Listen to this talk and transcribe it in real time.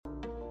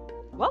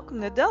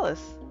Welcome to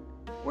Dulles.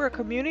 We're a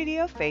community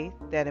of faith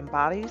that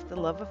embodies the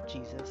love of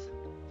Jesus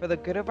for the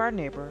good of our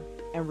neighbor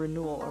and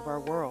renewal of our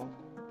world.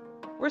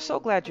 We're so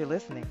glad you're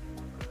listening.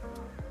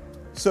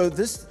 So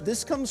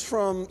this comes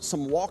from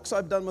some walks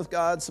I've done with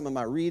God, some of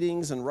my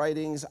readings and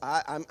writings.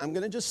 I'm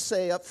going to just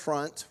say up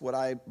front what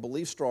I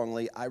believe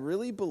strongly. I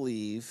really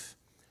believe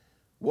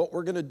what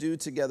we're going to do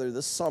together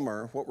this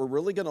summer, what we're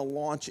really going to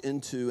launch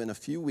into in a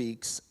few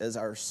weeks as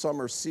our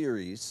summer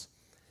series,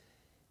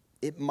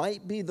 it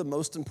might be the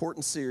most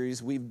important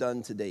series we've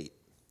done to date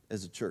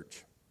as a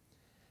church.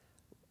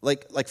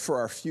 Like for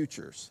our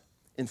futures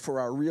and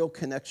for our real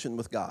connection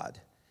with God.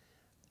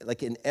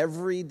 Like in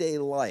everyday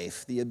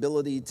life, the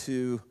ability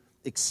to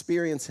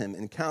experience Him,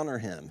 encounter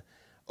Him,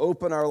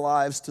 open our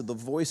lives to the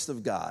voice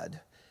of God,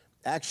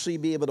 actually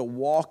be able to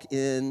walk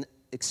in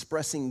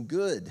expressing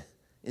good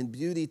and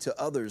beauty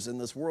to others in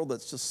this world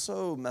that's just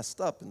so messed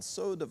up and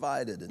so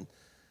divided and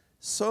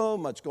so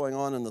much going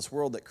on in this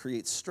world that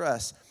creates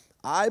stress.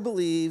 I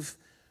believe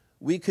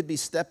we could be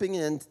stepping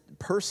in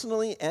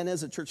personally and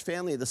as a church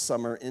family this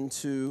summer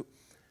into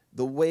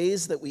the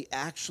ways that we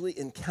actually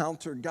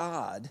encounter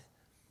God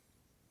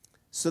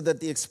so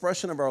that the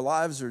expression of our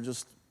lives are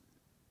just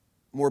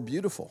more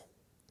beautiful.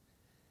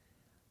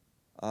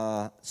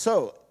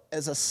 So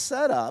as a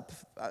setup,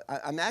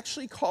 I'm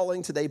actually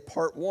calling today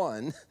part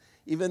one,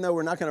 even though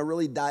we're not going to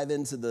really dive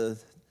into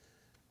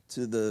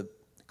the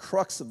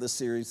crux of this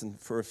series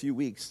for a few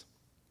weeks.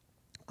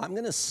 I'm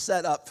going to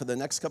set up for the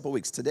next couple of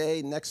weeks.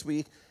 Today, next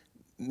week,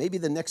 maybe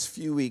the next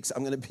few weeks,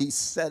 I'm going to be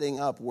setting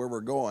up where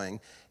we're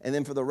going. And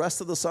then for the rest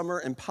of the summer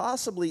and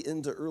possibly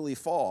into early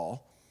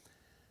fall,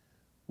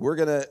 we're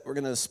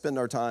gonna spend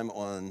our time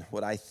on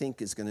what I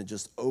think is going to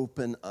just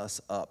open us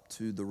up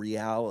to the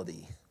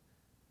reality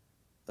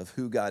of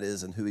who God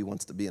is and who He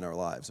wants to be in our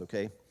lives,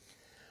 okay?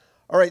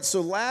 All right,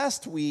 so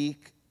last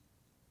week,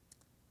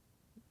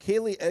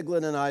 Kaylee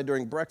Eglin and I,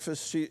 during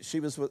breakfast, she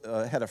was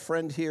had a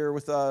friend here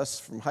with us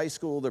from high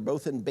school. They're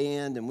both in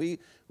band, and we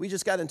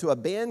just got into a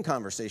band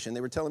conversation.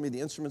 They were telling me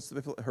the instruments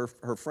that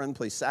her friend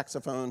plays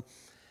saxophone,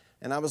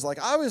 and I was like,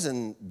 I was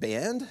in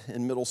band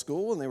in middle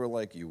school, and they were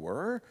like, you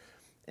were?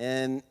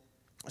 And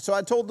so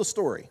I told the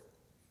story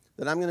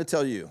that I'm going to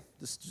tell you.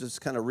 This just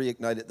kind of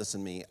reignited this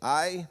in me.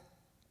 I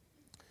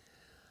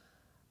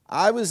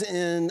was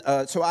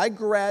so I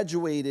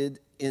graduated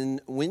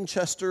in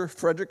Winchester,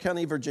 Frederick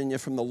County, Virginia,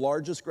 from the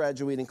largest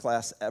graduating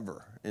class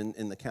ever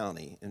in the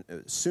county. And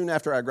soon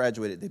after I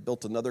graduated, they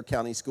built another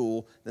county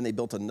school, then they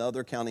built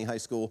another county high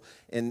school.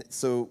 And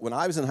so when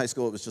I was in high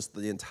school, it was just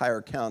the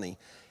entire county.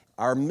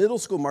 Our middle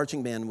school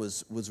marching band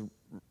was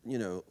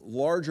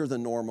larger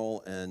than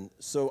normal, and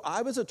so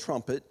I was a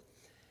trumpet,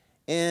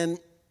 and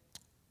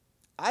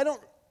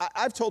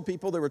I've told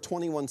people there were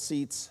 21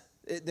 seats.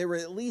 There were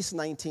at least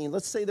 19.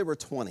 Let's say there were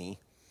 20.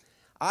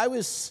 I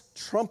was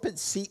trumpet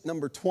seat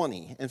number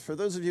 20, and for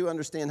those of you who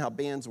understand how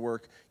bands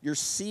work, you're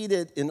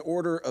seated in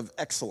order of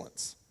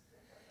excellence.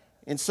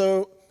 And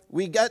so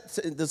we got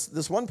to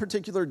this one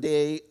particular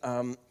day.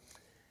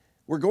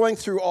 We're going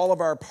through all of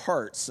our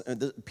parts,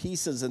 the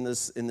pieces in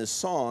this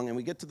song, and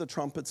we get to the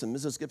trumpets, and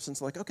Mrs. Gibson's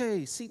like,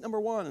 okay, seat number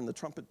 1, and the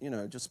trumpet,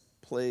 just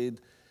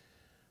played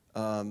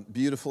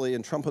beautifully,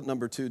 and trumpet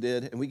number 2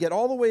 did, and we get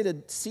all the way to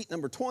seat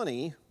number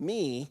 20,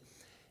 me,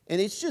 and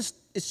it's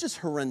just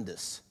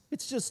horrendous.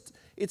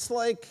 It's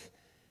like,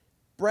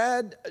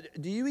 Brad,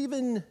 do you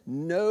even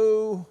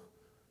know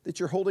that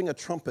you're holding a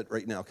trumpet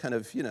right now? Kind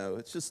of, it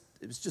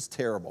was just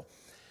terrible.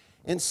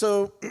 And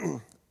so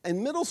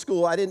in middle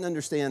school, I didn't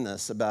understand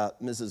this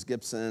about Mrs.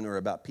 Gibson or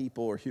about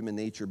people or human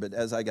nature, but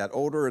as I got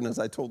older and as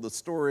I told the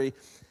story,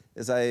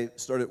 as I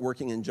started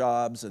working in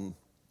jobs and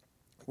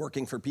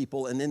working for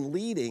people and then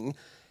leading,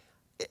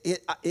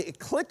 it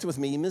clicked with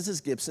me.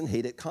 Mrs. Gibson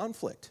hated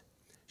conflict.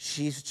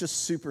 She's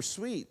just super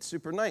sweet,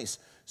 super nice.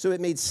 So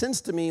it made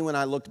sense to me when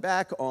I looked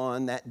back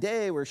on that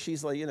day where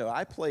she's like,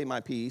 I play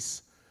my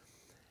piece,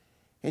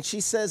 and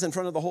she says in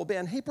front of the whole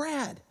band, hey,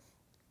 Brad,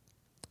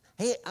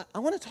 hey, I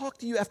want to talk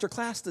to you after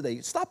class today.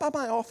 Stop by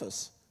my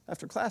office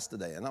after class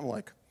today. And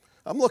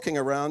I'm looking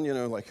around,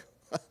 like,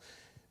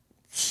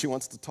 she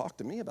wants to talk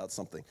to me about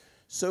something.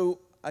 So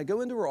I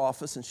go into her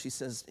office, and she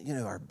says,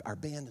 our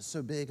band is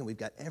so big, and we've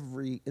got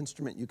every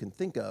instrument you can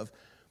think of.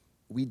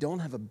 We don't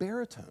have a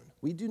baritone.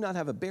 We do not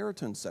have a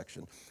baritone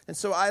section. And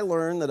so I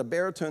learned that a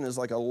baritone is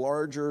like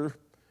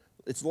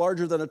it's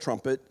larger than a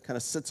trumpet, kind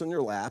of sits on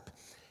your lap,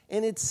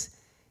 and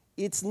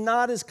it's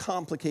not as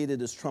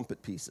complicated as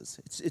trumpet pieces.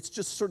 It's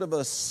just sort of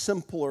a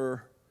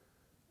simpler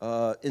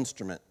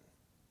instrument.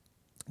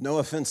 No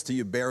offense to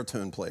you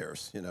baritone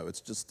players,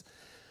 it's just,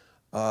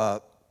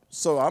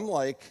 so I'm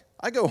like,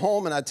 I go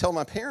home and I tell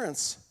my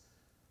parents,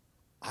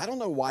 I don't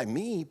know why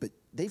me, but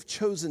they've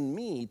chosen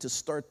me to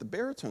start the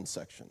baritone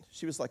section.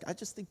 She was like, I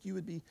just think you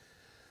would be.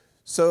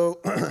 So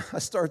I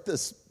start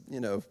this,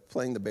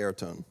 playing the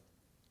baritone.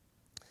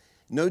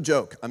 No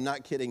joke, I'm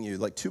not kidding you.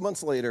 Like 2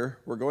 months later,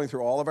 we're going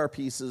through all of our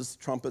pieces,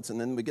 trumpets,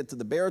 and then we get to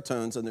the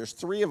baritones, and there's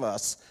 3 of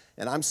us,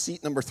 and I'm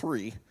seat number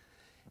 3.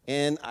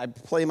 And I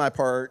play my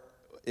part,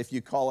 if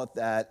you call it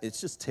that. It's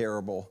just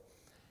terrible.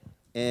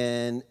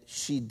 And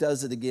she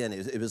does it again.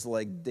 It was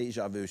like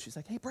deja vu. She's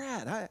like, hey,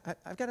 Brad,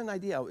 I've got an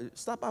idea.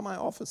 Stop by my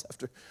office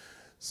after.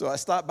 So I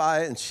stopped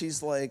by, and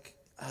she's like,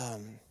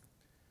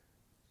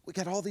 we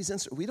got all these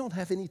instruments. We don't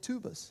have any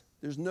tubas.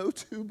 There's no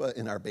tuba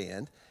in our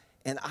band.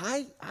 And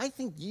I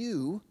think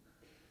you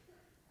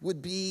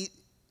would be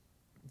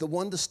the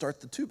one to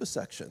start the tuba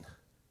section.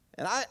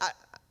 And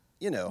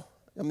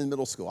I'm in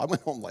middle school. I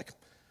went home like,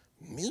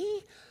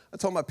 me? I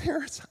told my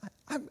parents,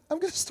 I'm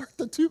going to start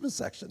the tuba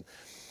section.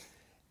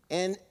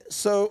 And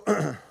so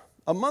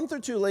a month or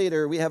two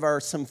later, we have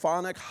our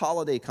symphonic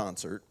holiday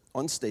concert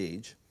on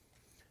stage.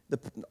 The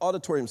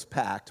auditorium's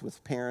packed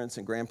with parents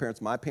and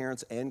grandparents. My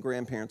parents and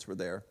grandparents were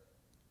there.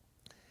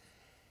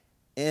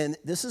 And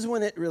this is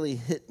when it really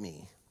hit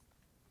me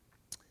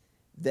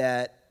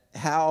that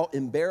how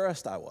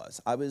embarrassed I was.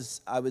 I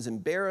was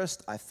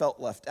embarrassed. I felt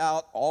left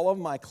out. All of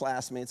my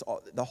classmates,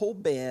 the whole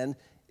band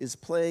is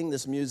playing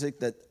this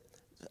music that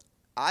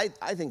I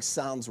think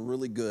sounds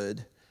really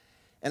good.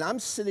 And I'm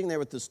sitting there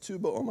with this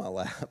tuba on my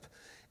lap,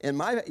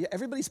 and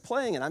everybody's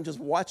playing, and I'm just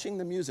watching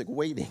the music,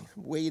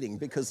 waiting,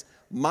 because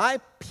my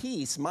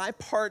piece, my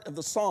part of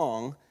the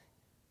song,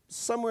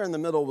 somewhere in the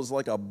middle was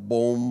like a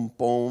boom,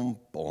 boom,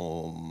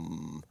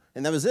 boom,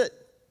 and that was it.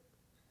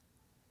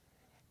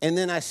 And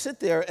then I sit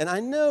there, and I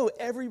know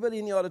everybody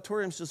in the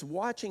auditorium is just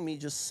watching me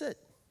just sit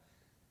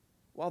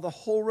while the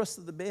whole rest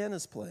of the band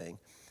is playing.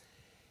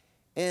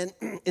 And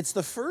it's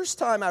the first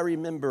time I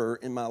remember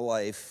in my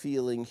life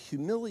feeling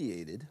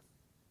humiliated,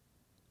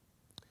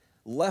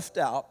 left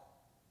out,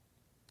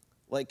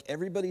 like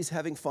everybody's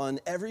having fun,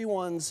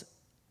 everyone's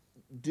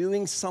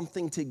doing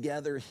something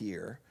together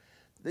here.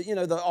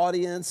 The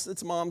audience,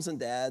 it's moms and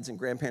dads and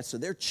grandparents, so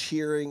they're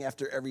cheering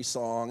after every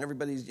song.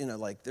 Everybody's,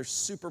 like they're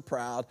super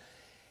proud.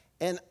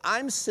 And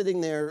I'm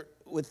sitting there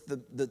with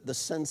the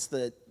sense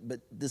that, but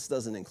this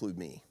doesn't include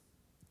me,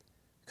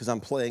 because I'm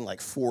playing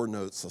like 4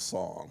 notes a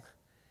song.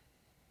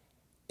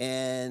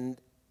 And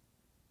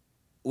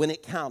when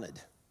it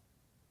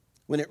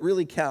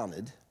really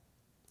counted,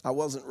 I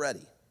wasn't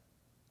ready.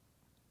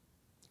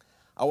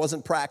 I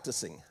wasn't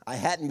practicing. I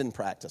hadn't been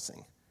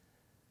practicing.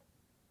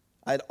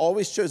 I'd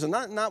always chosen,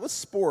 not with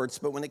sports,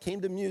 but when it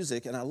came to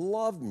music, and I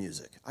loved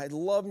music. I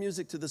love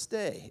music to this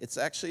day. It's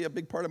actually a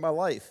big part of my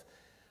life.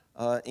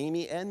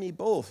 Amy and me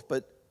both.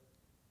 But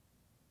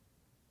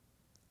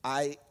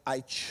I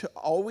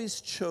always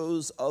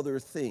chose other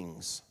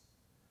things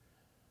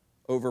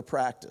over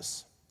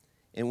practice.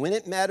 And when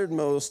it mattered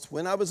most,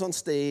 when I was on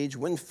stage,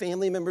 when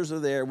family members are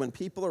there, when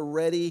people are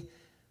ready,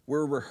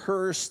 we're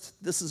rehearsed,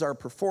 this is our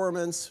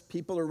performance,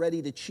 people are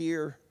ready to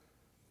cheer,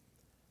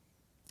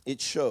 it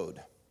showed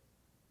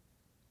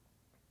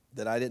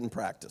that I didn't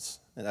practice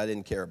and I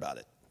didn't care about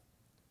it.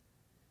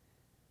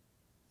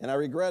 And I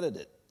regretted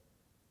it.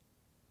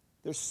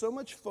 There's so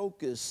much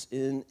focus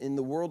in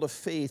the world of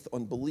faith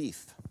on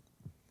belief.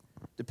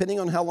 Depending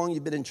on how long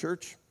you've been in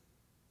church,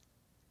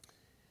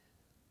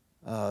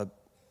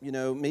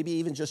 maybe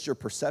even just your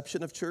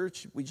perception of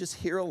church, we just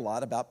hear a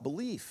lot about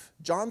belief.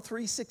 John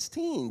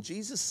 3:16,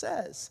 Jesus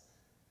says,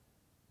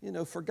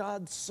 for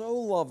God so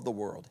loved the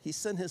world, he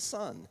sent his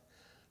son.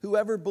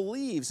 Whoever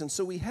believes, and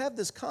so we have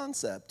this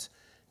concept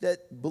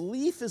that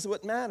belief is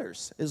what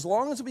matters. As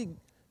long as we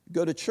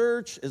go to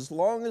church, as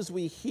long as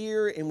we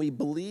hear and we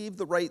believe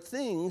the right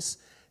things,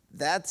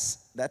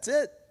 that's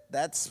it.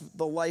 That's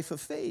the life of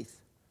faith.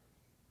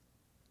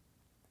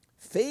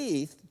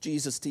 Faith,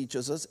 Jesus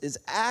teaches us, is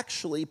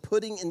actually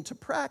putting into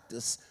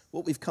practice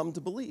what we've come to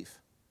believe.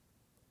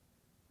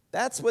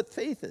 That's what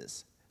faith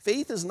is.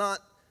 Faith is not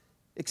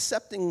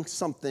accepting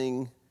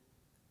something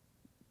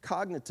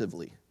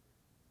cognitively.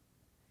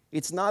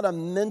 It's not a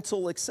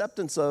mental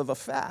acceptance of a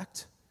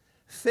fact.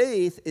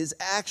 Faith is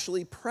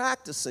actually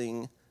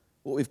practicing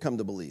what we've come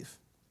to believe.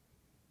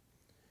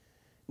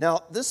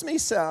 Now, this may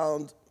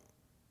sound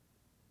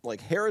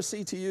like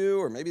heresy to you,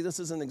 or maybe this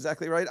isn't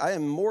exactly right. I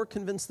am more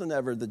convinced than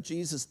ever that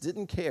Jesus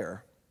didn't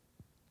care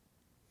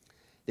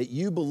that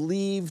you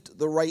believed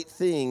the right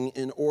thing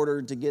in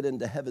order to get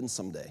into heaven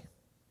someday.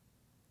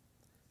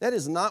 That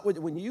is not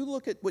when you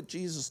look at what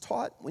Jesus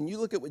taught, when you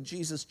look at what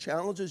Jesus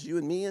challenges you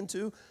and me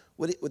into,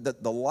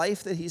 the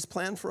life that he's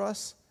planned for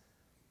us,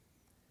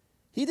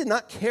 he did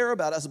not care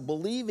about us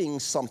believing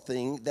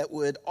something that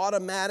would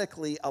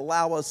automatically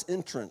allow us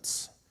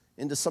entrance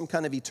into some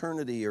kind of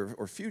eternity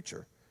or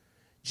future.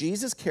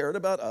 Jesus cared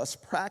about us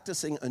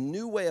practicing a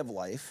new way of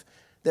life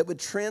that would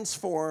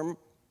transform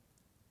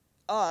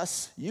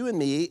us, you and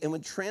me, and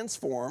would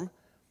transform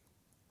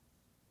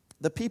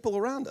the people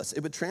around us.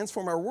 It would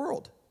transform our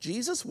world.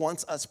 Jesus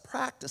wants us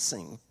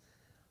practicing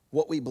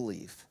what we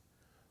believe,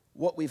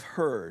 what we've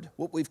heard,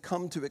 what we've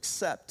come to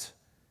accept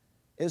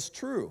as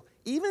true,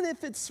 even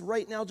if it's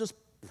right now just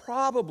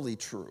probably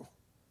true.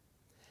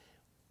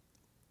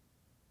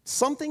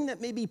 Something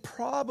that may be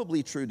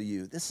probably true to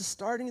you, this is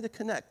starting to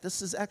connect.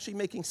 This is actually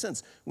making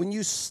sense. When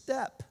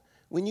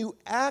you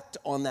act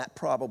on that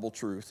probable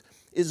truth,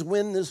 is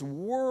when this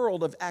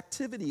world of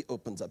activity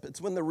opens up. It's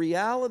when the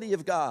reality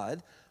of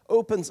God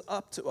opens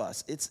up to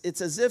us.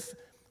 It's as if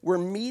we're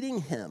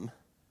meeting him.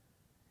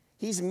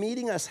 He's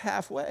meeting us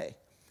halfway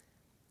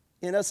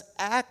in us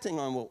acting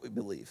on what we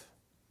believe.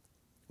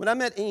 When I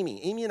met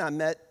Amy and I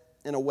met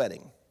in a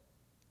wedding.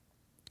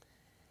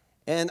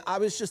 And I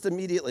was just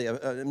immediately,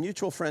 a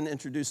mutual friend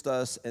introduced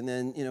us, and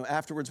then,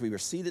 afterwards we were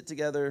seated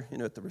together,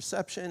 at the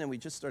reception, and we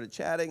just started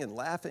chatting and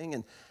laughing,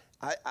 and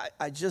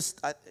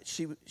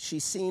she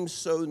seemed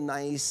so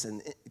nice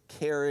and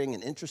caring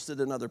and interested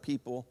in other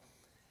people.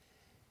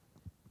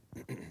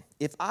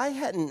 If I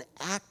hadn't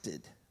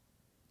acted,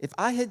 if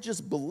I had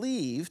just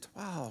believed,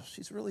 wow,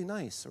 she's really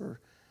nice, or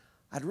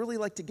I'd really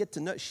like to get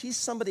to know, she's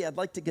somebody I'd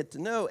like to get to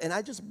know, and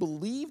I just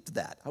believed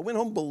that. I went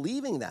home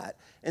believing that,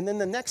 and then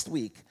the next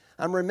week,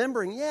 I'm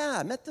remembering,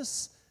 I met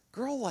this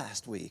girl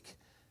last week.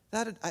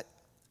 I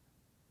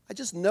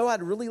just know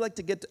I'd really like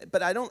to get to,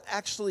 but I don't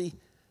actually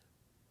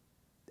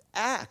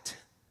act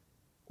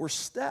or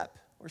step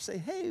or say,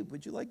 hey,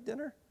 would you like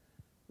dinner?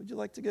 Would you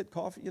like to get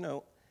coffee?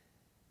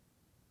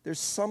 There's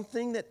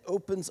something that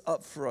opens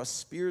up for us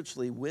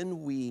spiritually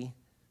when we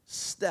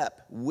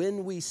step,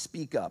 when we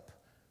speak up,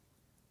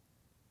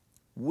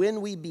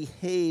 when we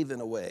behave in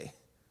a way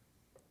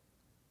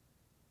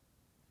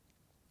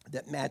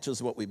that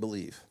matches what we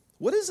believe.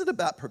 What is it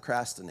about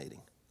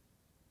procrastinating?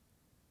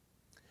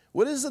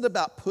 What is it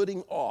about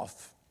putting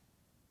off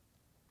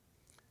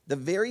the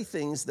very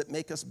things that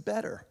make us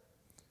better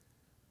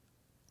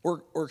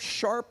or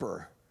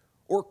sharper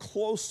or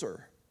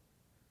closer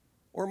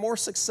or more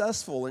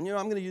successful? And,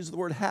 I'm going to use the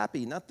word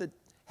happy. Not that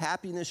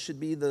happiness should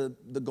be the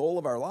goal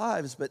of our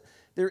lives, but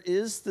there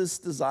is this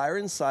desire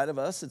inside of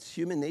us, it's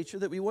human nature,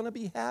 that we want to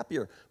be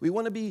happier. We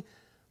want to be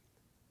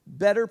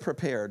better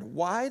prepared.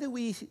 Why do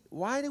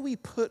we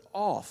put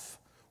off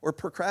or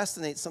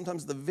procrastinate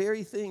sometimes the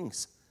very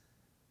things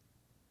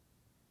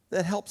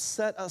that help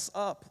set us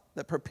up,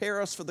 that prepare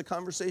us for the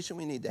conversation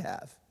we need to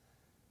have?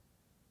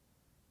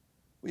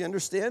 We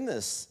understand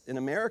this in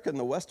America, in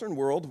the Western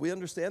world. We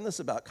understand this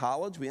about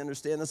college. We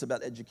understand this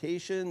about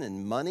education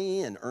and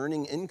money and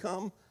earning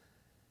income.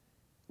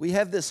 We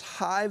have this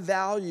high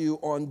value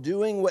on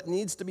doing what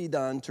needs to be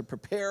done to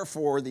prepare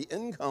for the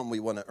income we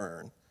want to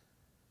earn.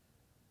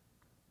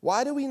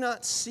 Why do we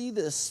not see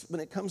this when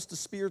it comes to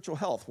spiritual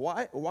health?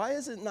 Why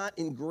is it not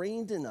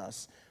ingrained in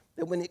us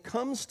that when it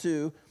comes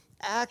to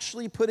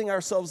actually putting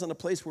ourselves in a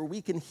place where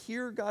we can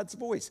hear God's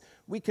voice,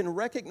 we can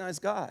recognize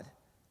God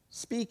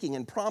speaking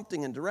and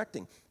prompting and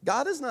directing?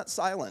 God is not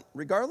silent.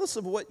 Regardless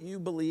of what you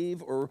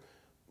believe or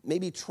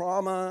maybe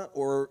trauma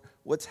or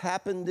what's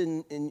happened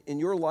in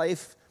your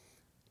life,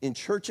 in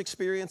church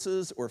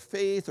experiences or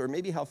faith, or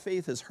maybe how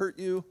faith has hurt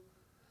you,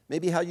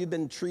 maybe how you've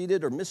been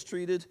treated or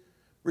mistreated,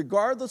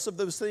 regardless of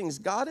those things,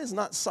 God is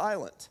not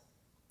silent.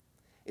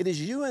 It is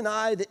you and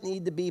I that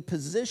need to be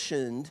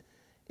positioned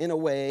in a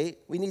way,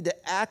 we need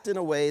to act in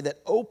a way that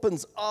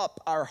opens up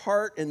our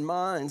heart and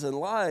minds and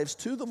lives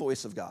to the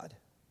voice of God.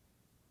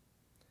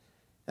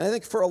 And I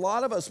think for a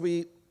lot of us,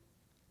 we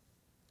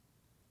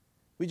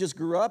just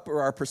grew up,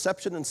 or our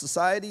perception in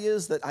society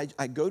is that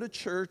I go to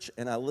church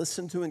and I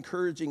listen to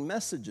encouraging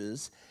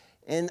messages,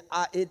 and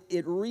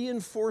it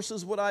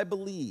reinforces what I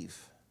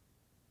believe.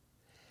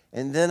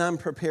 And then I'm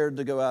prepared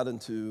to go out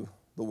into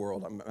the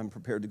world. I'm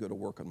prepared to go to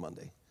work on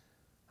Monday.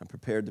 I'm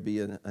prepared to be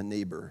a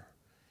neighbor.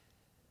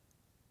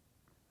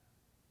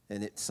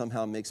 And it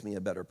somehow makes me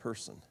a better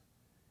person.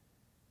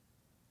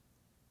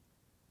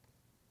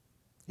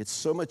 It's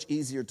so much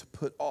easier to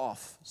put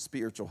off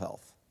spiritual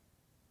health.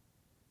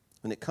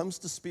 When it comes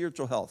to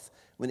spiritual health,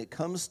 when it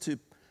comes to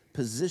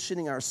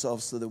positioning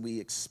ourselves so that we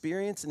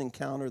experience and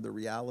encounter the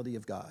reality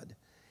of God,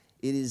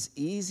 it is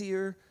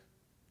easier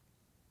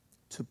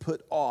to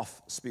put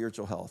off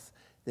spiritual health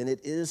than it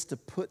is to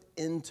put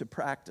into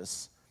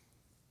practice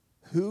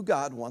who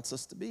God wants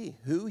us to be,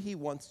 who He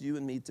wants you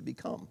and me to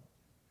become.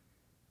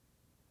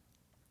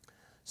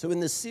 So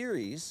in this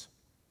series,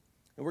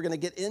 and we're going to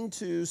get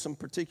into some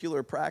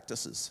particular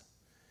practices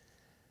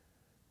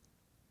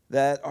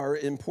that are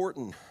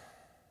important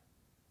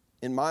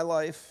in my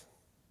life.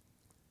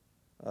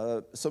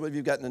 Some of you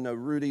have gotten to know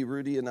Rudy.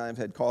 Rudy and I have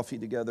had coffee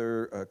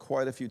together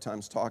quite a few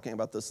times talking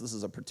about this. This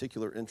is a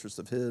particular interest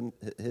of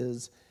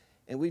his.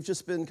 And we've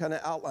just been kind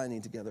of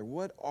outlining together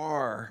what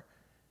are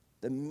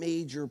the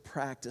major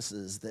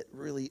practices that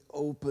really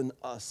open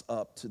us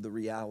up to the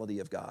reality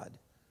of God,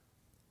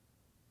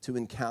 to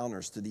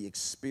encounters, to the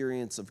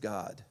experience of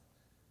God.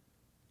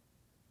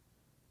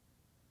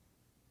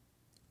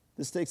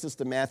 This takes us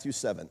to Matthew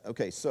 7.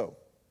 Okay, so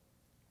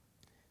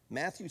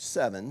Matthew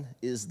 7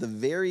 is the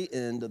very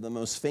end of the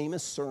most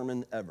famous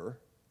sermon ever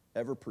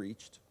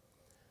preached.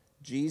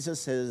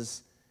 Jesus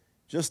has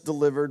just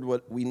delivered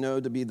what we know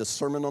to be the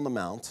Sermon on the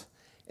Mount,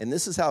 and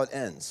this is how it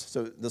ends.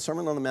 So the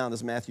Sermon on the Mount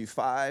is Matthew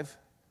 5,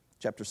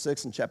 chapter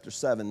 6, and chapter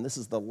 7. This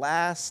is the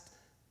last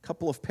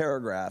couple of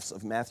paragraphs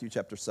of Matthew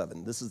chapter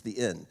 7. This is the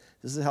end.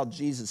 This is how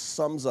Jesus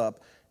sums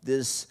up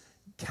this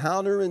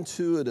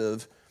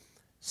counterintuitive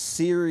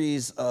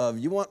series of,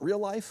 you want real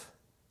life?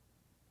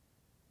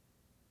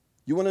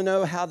 You want to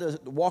know how to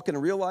walk in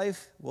real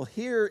life? Well,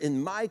 here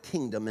in my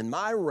kingdom, in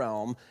my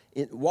realm,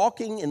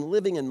 walking and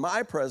living in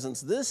my presence,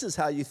 this is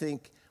how you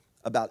think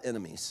about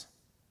enemies.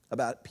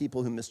 about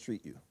people who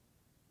mistreat you.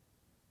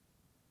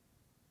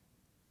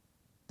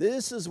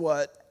 This is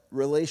what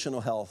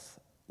relational health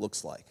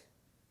looks like.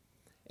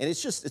 And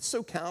it's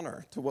so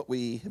counter to what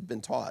we have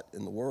been taught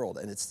in the world.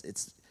 And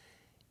it's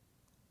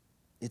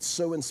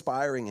so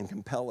inspiring and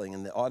compelling.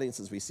 And the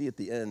audiences we see at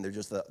the end, they're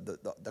just,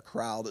 the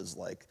crowd is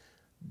like,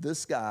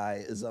 this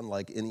guy is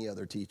unlike any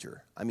other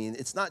teacher. I mean,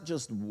 it's not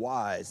just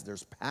wise,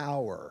 there's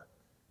power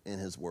in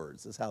his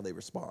words. This is how they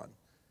respond.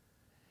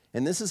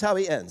 And this is how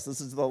he ends. This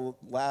is the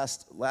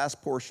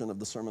last portion of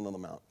the Sermon on the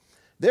Mount.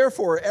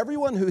 Therefore,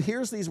 everyone who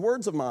hears these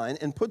words of mine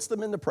and puts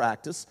them into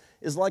practice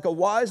is like a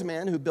wise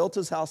man who built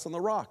his house on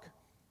the rock.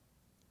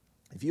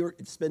 If you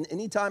spend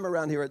any time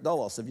around here at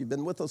Dulles, if you've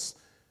been with us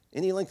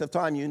any length of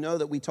time, you know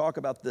that we talk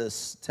about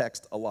this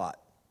text a lot,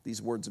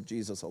 these words of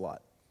Jesus a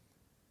lot.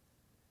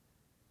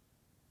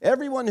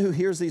 Everyone who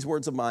hears these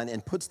words of mine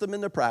and puts them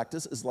into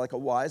practice is like a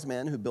wise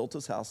man who built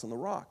his house on the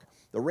rock.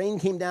 The rain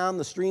came down,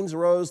 the streams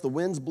rose, the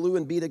winds blew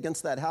and beat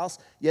against that house,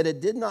 yet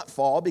it did not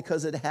fall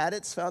because it had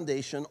its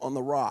foundation on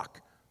the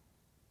rock.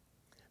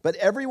 But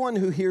everyone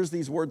who hears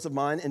these words of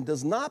mine and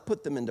does not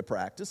put them into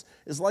practice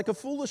is like a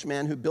foolish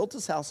man who built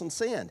his house on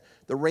sand.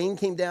 The rain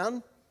came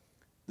down,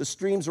 the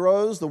streams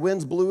rose, the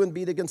winds blew and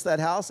beat against that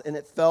house, and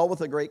it fell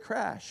with a great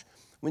crash.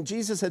 When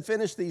Jesus had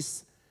finished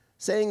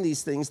saying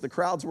these things, the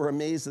crowds were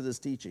amazed at his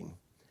teaching,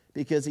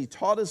 because he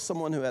taught as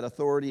someone who had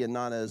authority and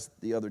not as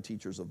the other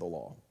teachers of the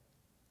law.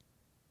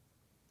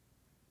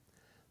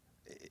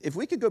 If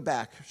we could go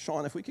back,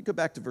 Sean,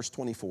 to verse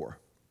 24.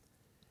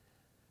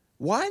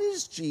 Why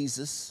does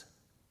Jesus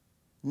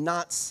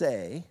not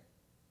say,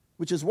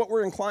 which is what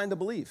we're inclined to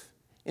believe?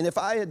 And if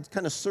I had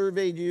kind of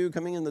surveyed you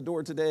coming in the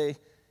door today,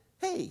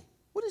 hey,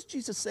 what does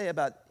Jesus say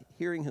about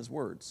hearing his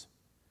words?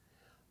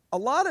 A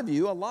lot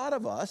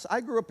of us,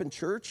 I grew up in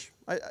church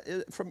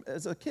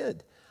as a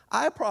kid.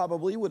 I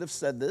probably would have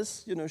said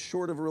this,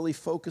 short of really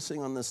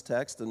focusing on this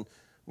text and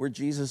where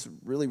Jesus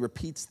really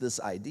repeats this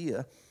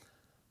idea.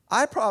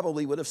 I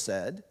probably would have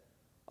said,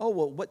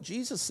 what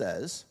Jesus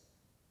says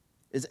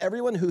is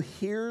everyone who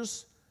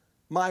hears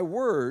my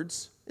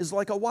words is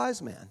like a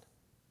wise man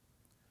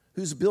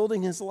who's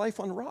building his life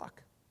on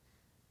rock.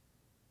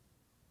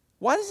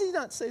 Why does he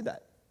not say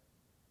that?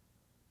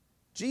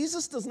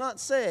 Jesus does not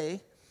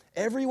say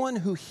everyone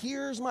who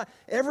listens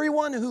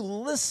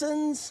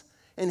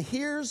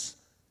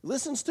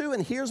to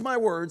and hears my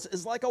words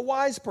is like a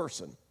wise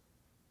person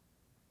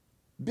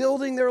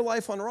building their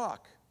life on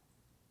rock.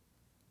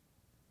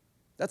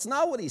 That's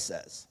not what he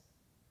says.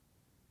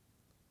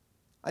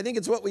 I think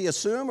it's what we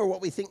assume or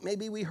what we think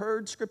maybe we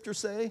heard Scripture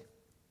say.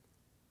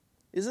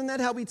 Isn't that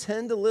how we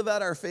tend to live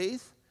out our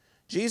faith?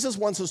 Jesus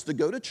wants us to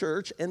go to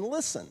church and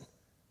listen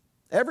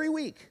every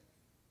week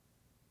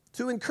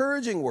to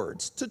encouraging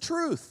words, to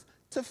truth,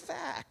 to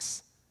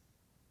facts,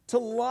 to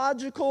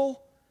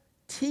logical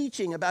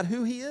teaching about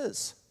who he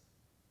is.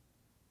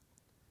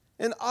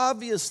 And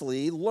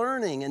obviously,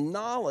 learning and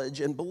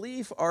knowledge and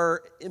belief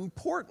are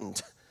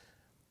important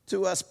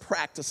to us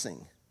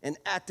practicing and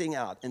acting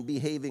out and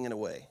behaving in a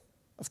way,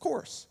 of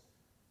course.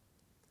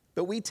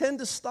 But we tend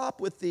to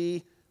stop with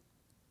the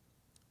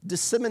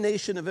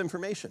dissemination of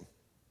information.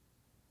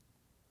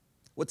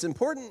 What's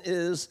important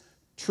is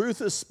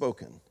truth is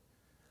spoken.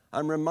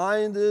 I'm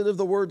reminded of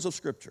the words of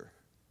Scripture.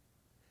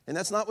 And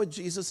that's not what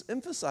Jesus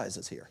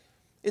emphasizes here.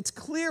 It's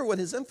clear what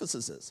his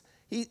emphasis is.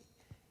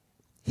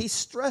 He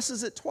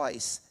stresses it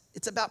twice.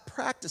 It's about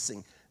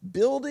practicing,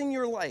 building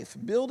your life,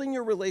 building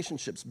your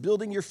relationships,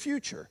 building your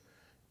future,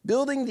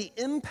 building the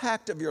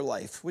impact of your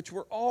life, which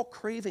we're all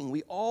craving.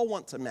 We all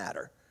want to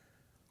matter.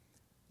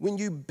 When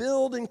you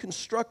build and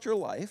construct your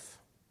life,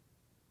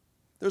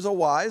 there's a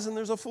wise and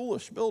there's a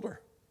foolish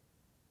builder.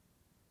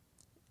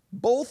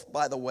 Both,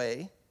 by the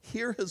way,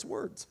 hear his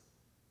words.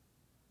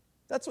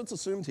 That's what's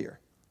assumed here.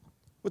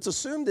 What's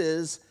assumed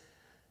is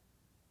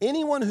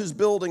anyone who's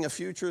building a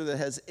future that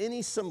has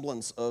any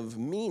semblance of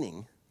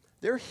meaning,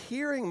 they're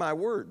hearing my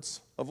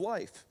words of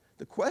life.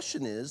 The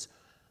question is,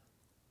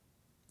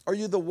 are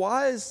you the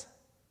wise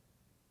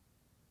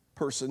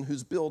person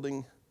who's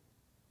building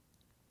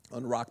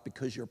on rock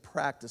because you're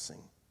practicing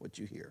what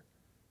you hear,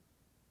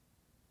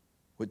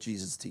 what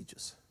Jesus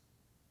teaches,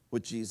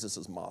 what Jesus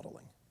is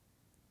modeling?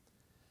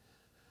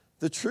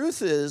 The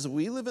truth is,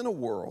 we live in a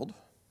world,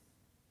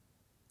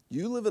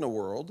 you live in a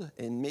world,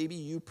 and maybe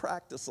you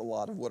practice a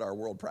lot of what our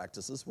world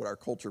practices, what our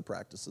culture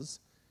practices.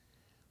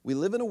 We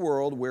live in a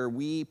world where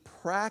we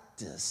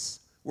practice,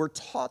 we're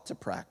taught to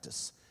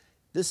practice.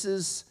 This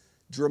is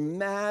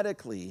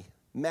dramatically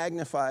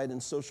magnified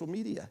in social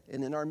media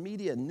and in our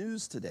media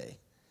news today,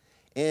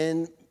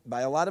 and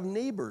by a lot of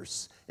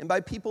neighbors, and by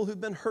people who've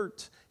been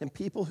hurt, and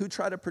people who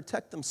try to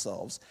protect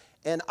themselves.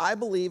 And I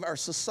believe our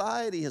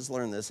society has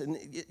learned this. And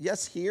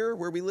yes, here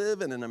where we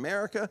live and in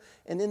America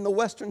and in the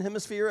Western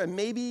Hemisphere and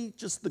maybe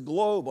just the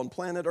globe on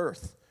planet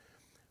Earth,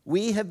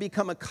 we have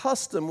become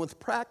accustomed with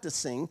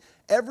practicing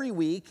every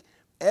week,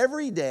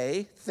 every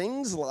day,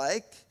 things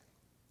like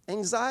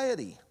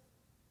anxiety,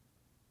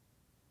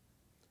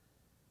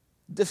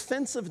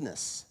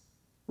 defensiveness,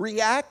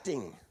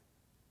 reacting,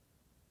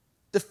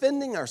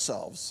 defending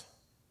ourselves.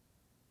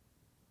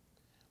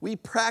 We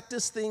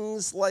practice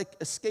things like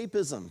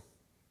escapism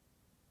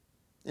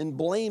and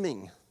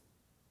blaming.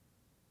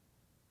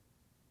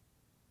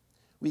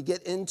 We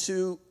get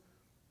into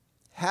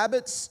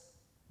habits.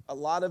 A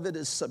lot of it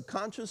is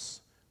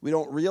subconscious. We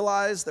don't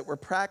realize that we're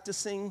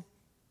practicing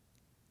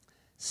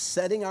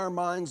setting our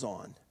minds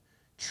on,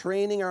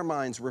 training our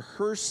minds,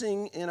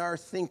 rehearsing in our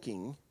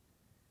thinking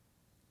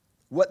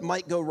what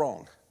might go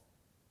wrong.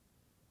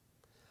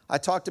 I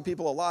talk to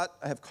people a lot.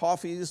 I have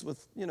coffees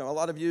with, a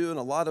lot of you and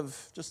a lot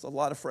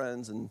of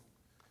friends and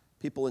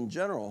people in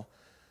general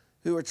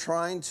who are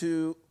trying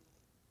to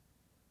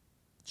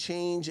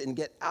change and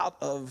get out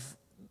of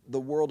the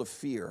world of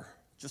fear,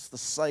 just the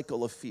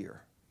cycle of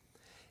fear.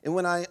 And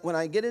when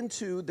I get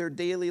into their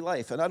daily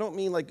life, and I don't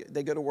mean like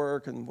they go to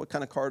work and what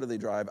kind of car do they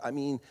drive, I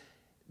mean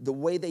the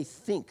way they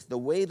think, the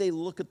way they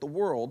look at the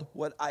world,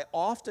 what I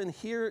often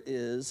hear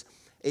is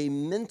a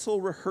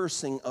mental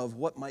rehearsing of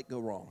what might go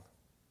wrong.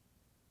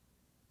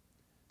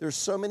 There's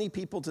so many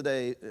people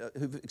today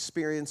who've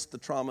experienced the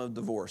trauma of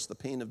divorce, the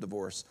pain of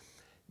divorce.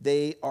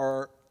 They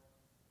are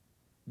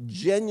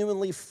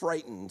genuinely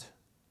frightened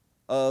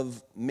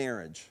of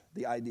marriage,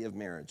 the idea of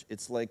marriage.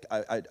 It's like,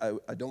 I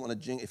don't want to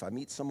jinx. If I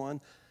meet someone,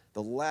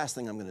 the last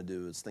thing I'm going to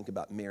do is think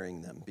about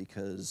marrying them,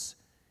 because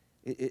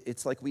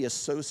it's like we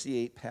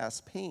associate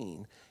past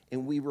pain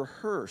and we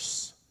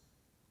rehearse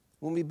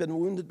when we've been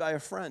wounded by a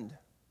friend,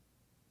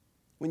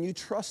 when you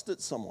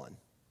trusted someone,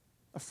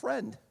 a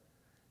friend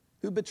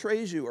who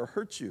betrays you or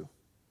hurts you.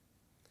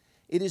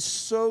 It is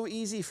so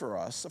easy for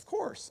us, of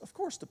course,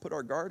 to put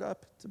our guard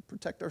up, to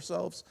protect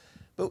ourselves,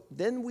 but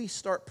then we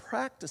start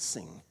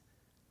practicing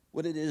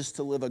what it is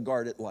to live a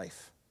guarded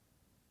life,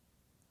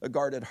 a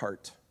guarded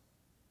heart.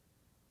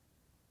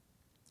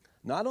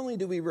 Not only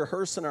do we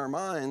rehearse in our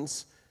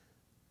minds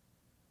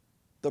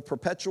the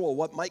perpetual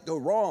what might go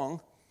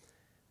wrong,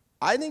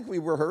 I think we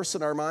rehearse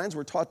in our minds,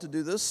 we're taught to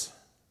do this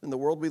in the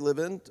world we live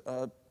in,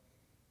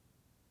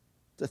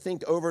 to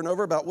think over and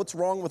over about what's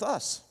wrong with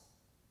us.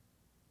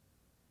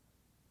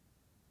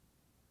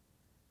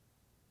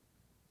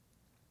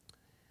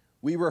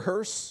 We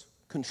rehearse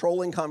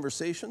controlling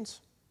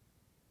conversations,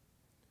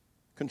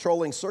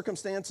 controlling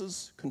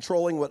circumstances,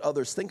 controlling what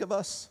others think of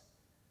us.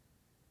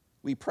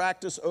 We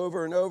practice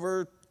over and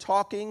over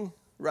talking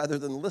rather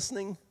than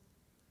listening.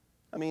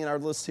 I mean, our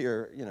list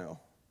here,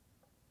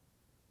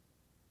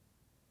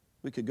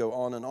 we could go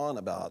on and on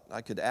about.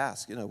 I could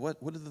ask, what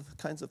are the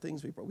kinds of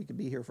things we could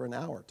be here for an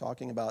hour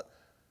talking about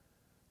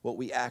what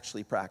we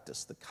actually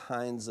practice, the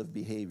kinds of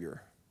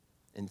behavior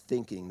and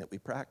thinking that we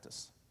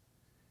practice.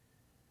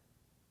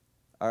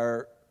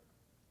 Our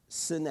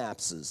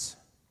synapses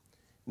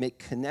make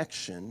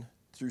connection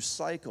through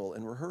cycle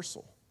and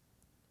rehearsal,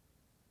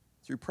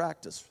 through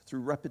practice,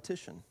 through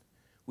repetition.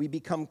 We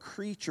become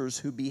creatures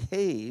who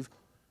behave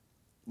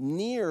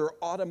near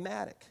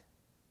automatic.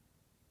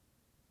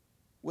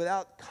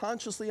 Without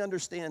consciously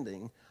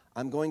understanding,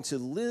 I'm going to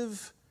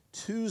live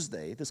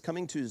Tuesday, this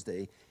coming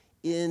Tuesday,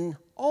 in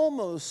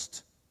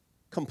almost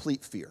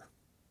complete fear.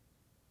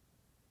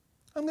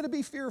 I'm going to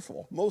be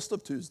fearful most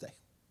of Tuesday.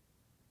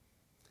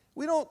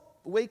 We don't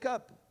wake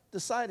up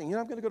deciding,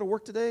 I'm going to go to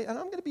work today, and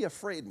I'm going to be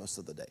afraid most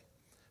of the day.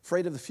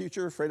 Afraid of the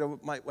future, afraid of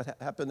what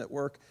happened at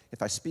work,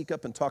 if I speak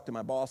up and talk to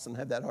my boss and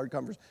have that hard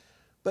conversation.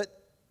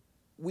 But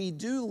we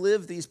do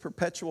live these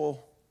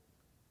perpetual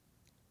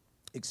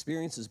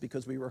experiences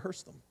because we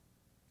rehearse them.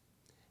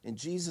 And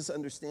Jesus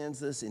understands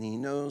this, and he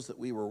knows that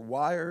we were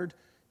wired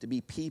to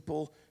be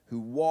people who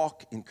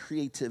walk in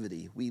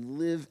creativity. We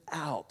live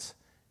out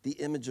the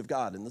image of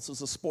God, and this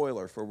is a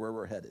spoiler for where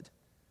we're headed.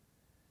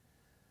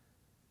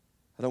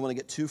 I don't want to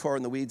get too far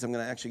in the weeds. I'm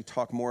going to actually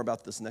talk more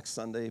about this next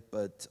Sunday,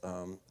 but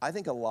I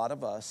think a lot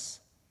of us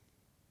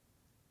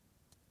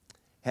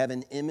have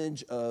an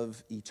image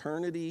of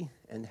eternity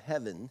and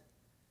heaven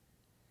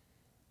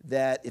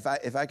that,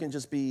 if I can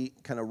just be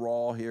kind of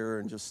raw here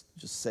and just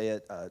say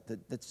it,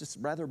 that's just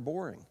rather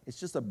boring. It's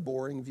just a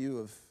boring view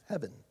of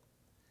heaven.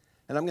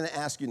 And I'm going to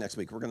ask you next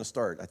week. We're going to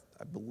start.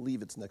 I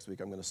believe it's next week.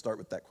 I'm going to start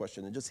with that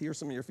question and just hear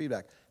some of your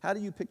feedback. How do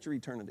you picture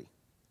eternity?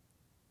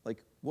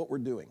 Like what we're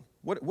doing.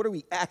 What are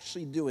we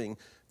actually doing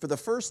for the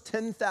first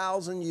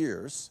 10,000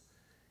 years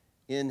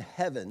in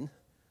heaven?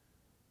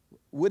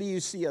 What do you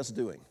see us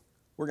doing?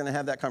 We're going to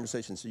have that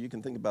conversation so you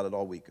can think about it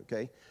all week,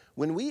 okay?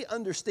 When we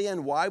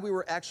understand why we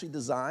were actually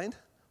designed,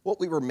 what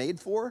we were made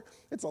for,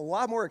 it's a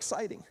lot more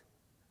exciting.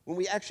 When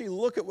we actually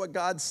look at what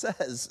God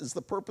says is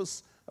the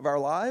purpose of our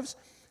lives,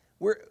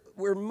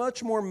 we're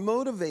much more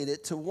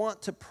motivated to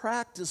want to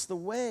practice the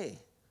way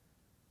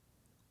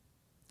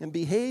and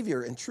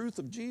behavior and truth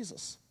of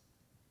Jesus.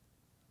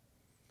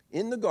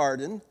 In the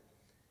garden,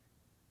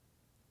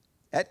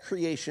 at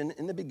creation,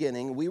 in the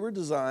beginning, we were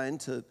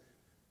designed to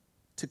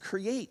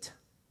create,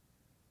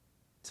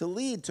 to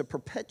lead, to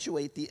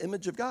perpetuate the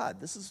image of God.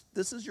 This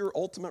is your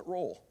ultimate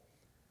role.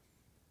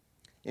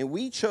 And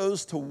we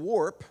chose to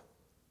warp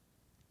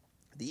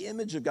the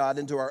image of God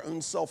into our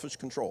own selfish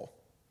control.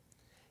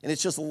 And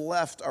it's just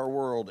left our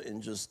world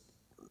in just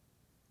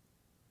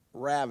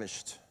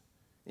ravished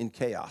in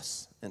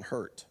chaos and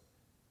hurt.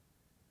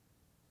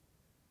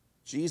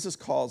 Jesus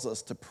calls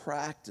us to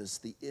practice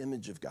the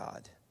image of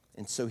God.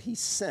 And so he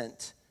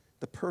sent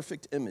the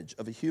perfect image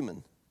of a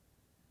human.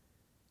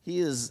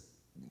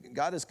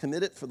 God is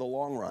committed for the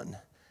long run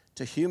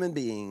to human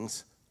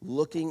beings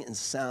looking and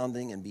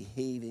sounding and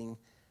behaving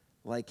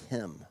like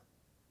him,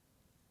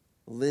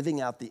 living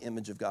out the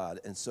image of God.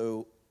 And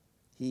so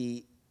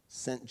he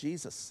sent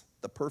Jesus,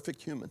 the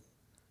perfect human,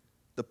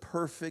 the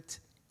perfect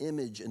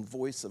image and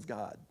voice of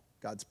God,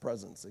 God's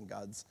presence and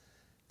God's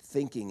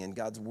thinking and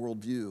God's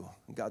worldview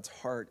and God's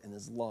heart and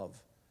his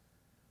love.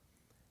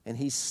 And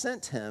he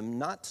sent him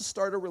not to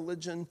start a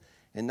religion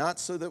and not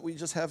so that we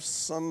just have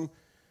some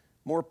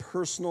more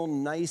personal,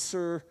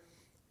 nicer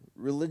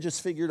religious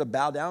figure to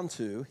bow down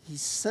to. He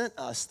sent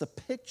us the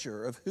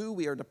picture of who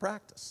we are to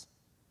practice.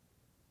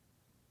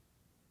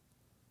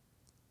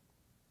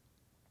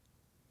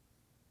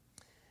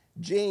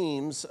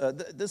 James,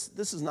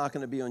 this is not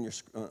going to be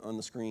on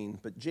the screen,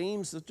 but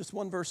James, just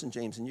one verse in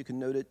James, and you can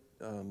note it,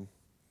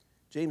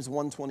 James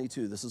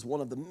 1:22. This is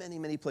one of the many,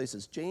 many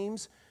places.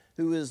 James,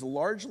 who is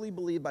largely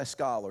believed by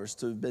scholars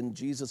to have been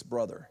Jesus'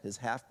 brother, his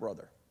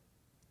half-brother,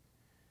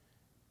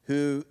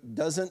 who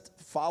doesn't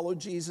follow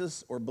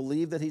Jesus or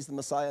believe that he's the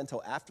Messiah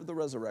until after the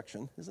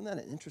resurrection. Isn't that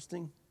an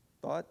interesting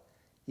thought?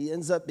 He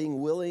ends up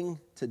being willing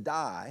to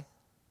die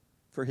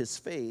for his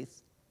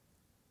faith.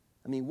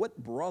 I mean, what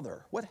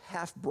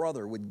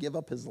half-brother would give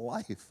up his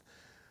life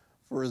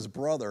for his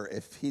brother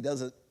if he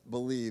doesn't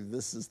believe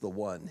this is the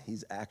one?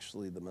 He's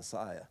actually the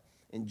Messiah.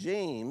 And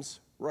James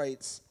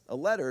writes a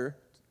letter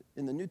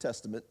in the New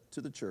Testament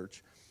to the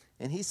church,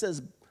 and he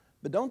says,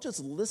 but don't just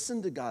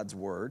listen to God's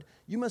word.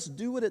 You must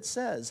do what it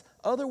says.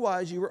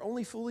 Otherwise, you are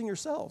only fooling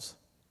yourselves.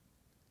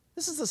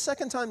 This is the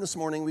second time this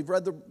morning we've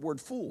read the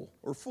word fool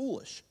or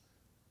foolish.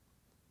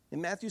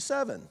 In Matthew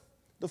 7,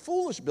 the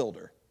foolish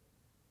builder.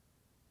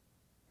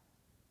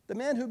 The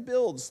man who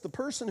builds, the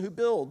person who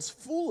builds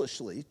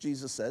foolishly,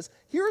 Jesus says,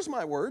 here's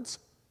my words.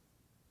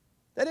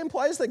 That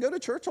implies they go to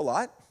church a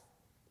lot.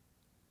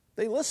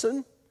 They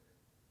listen,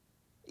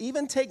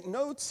 even take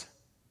notes.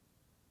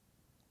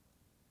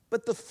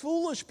 But the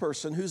foolish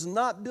person who's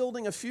not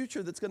building a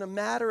future that's going to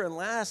matter and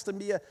last and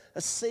be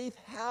a safe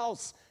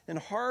house and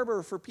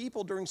harbor for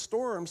people during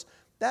storms,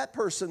 that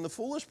person, the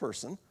foolish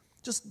person,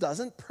 just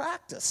doesn't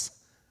practice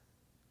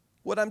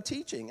what I'm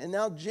teaching. And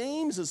now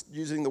James is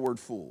using the word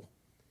fool.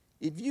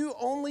 If you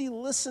only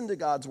listen to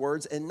God's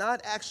words and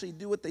not actually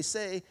do what they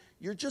say,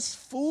 you're just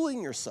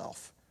fooling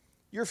yourself.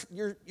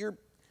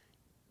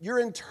 You're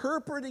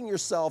interpreting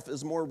yourself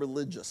as more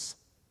religious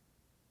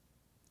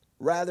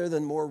rather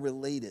than more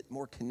related,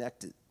 more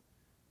connected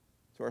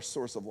to our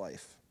source of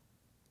life.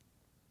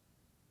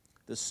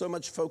 There's so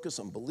much focus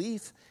on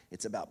belief.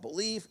 It's about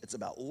belief. It's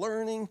about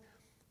learning.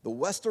 The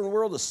Western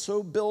world is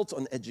so built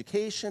on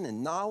education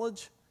and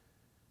knowledge.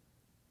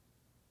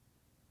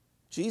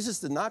 Jesus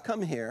did not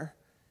come here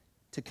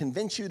to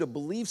convince you to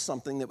believe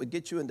something that would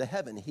get you into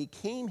heaven. He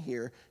came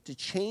here to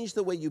change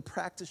the way you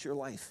practice your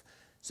life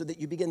so that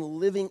you begin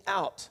living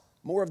out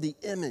more of the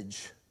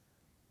image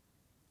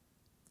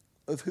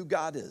of who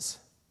God is.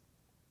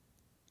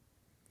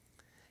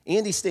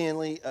 Andy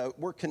Stanley,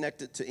 we're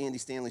connected to Andy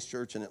Stanley's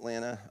church in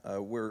Atlanta.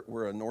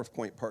 We're a North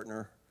Point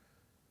partner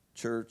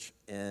church,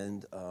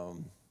 and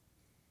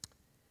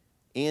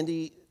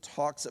Andy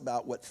talks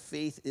about what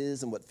faith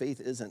is and what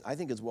faith isn't, I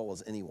think, as well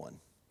as anyone.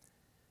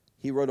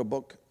 He wrote a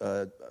book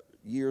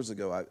years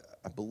ago.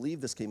 I believe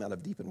this came out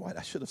of Deep and Wide.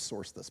 I should have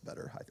sourced this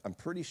better. I'm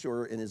pretty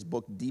sure in his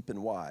book, Deep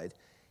and Wide,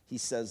 he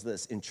says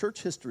this: in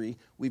church history,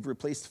 we've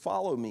replaced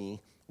follow me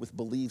with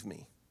believe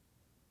me.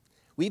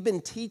 We've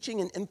been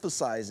teaching and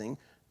emphasizing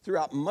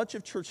throughout much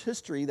of church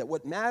history that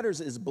what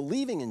matters is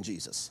believing in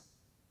Jesus.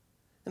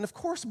 And of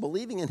course,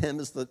 believing in him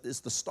is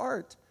the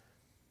start.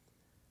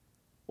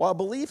 While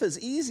belief is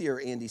easier,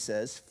 Andy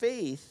says,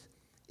 faith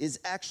is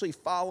actually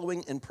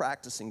following and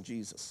practicing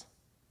Jesus.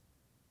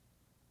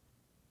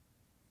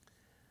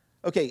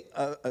 Okay,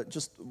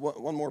 just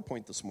one more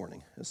point this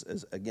morning. This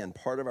is, again,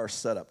 part of our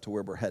setup to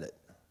where we're headed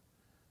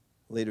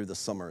later this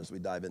summer as we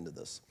dive into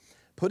this.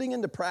 Putting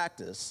into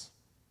practice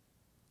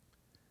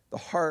the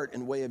heart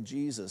and way of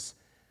Jesus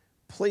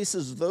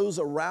places those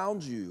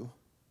around you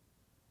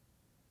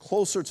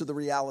closer to the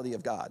reality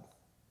of God.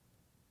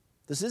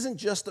 This isn't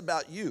just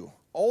about you.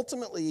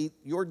 Ultimately,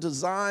 your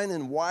design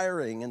and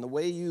wiring and the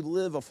way you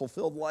live a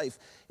fulfilled life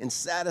and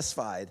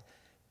satisfied,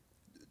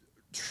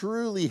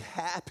 truly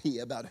happy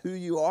about who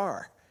you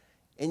are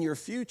and your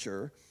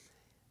future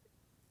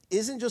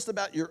isn't just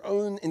about your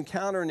own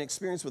encounter and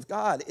experience with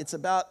God. It's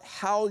about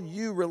how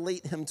you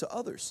relate him to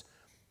others.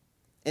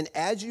 And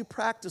as you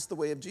practice the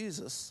way of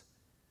Jesus,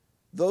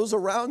 those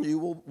around you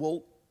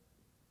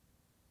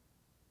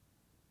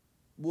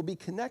will be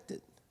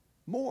connected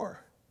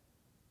more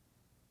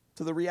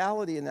to the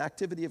reality and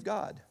activity of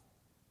God.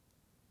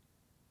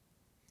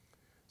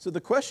 So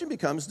the question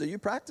becomes, do you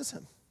practice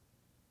him?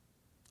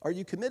 Are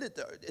you committed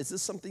to it? Is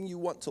this something you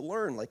want to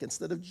learn? Like,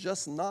 instead of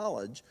just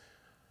knowledge,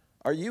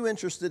 are you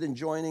interested in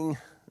joining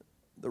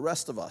the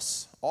rest of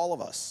us, all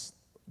of us,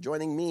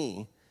 joining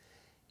me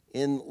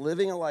in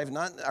living a life,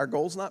 our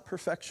goal's not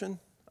perfection.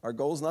 Our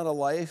goal's not a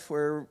life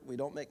where we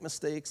don't make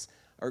mistakes.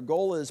 Our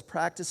goal is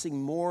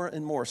practicing more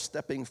and more,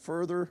 stepping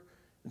further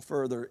and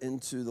further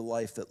into the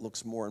life that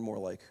looks more and more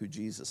like who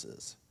Jesus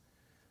is.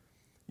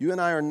 You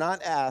and I are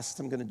not asked,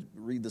 I'm going to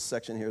read this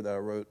section here that I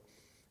wrote.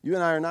 You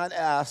and I are not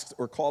asked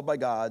or called by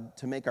God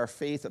to make our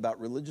faith about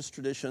religious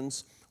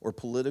traditions or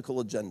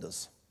political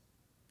agendas.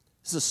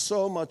 This is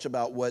so much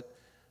about what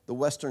the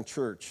Western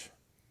church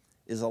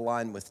is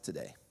aligned with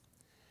today.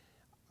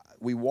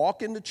 We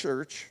walk into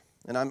church,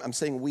 and I'm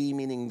saying we,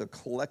 meaning the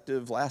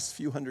collective last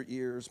few hundred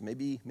years.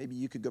 Maybe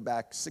you could go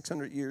back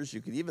 600 years.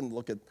 You could even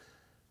look at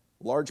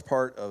a large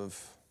part of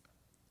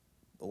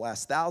the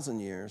last 1,000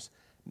 years.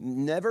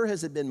 Never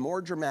has it been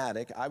more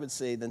dramatic, I would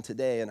say, than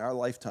today in our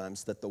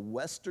lifetimes that the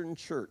Western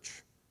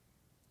church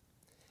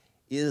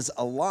is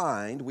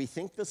aligned. We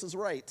think this is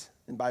right.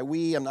 And by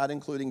we, I'm not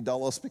including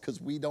Dulles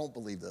because we don't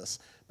believe this.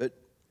 But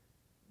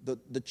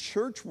the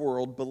church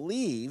world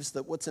believes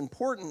that what's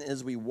important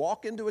is we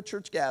walk into a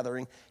church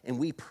gathering and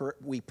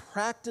we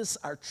practice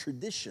our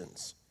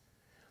traditions,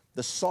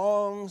 the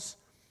songs,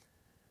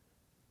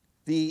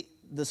 the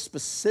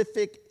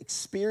specific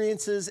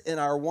experiences in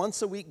our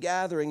once-a-week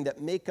gathering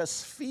that make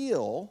us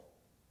feel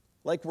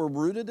like we're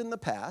rooted in the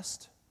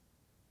past.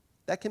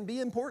 That can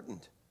be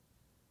important.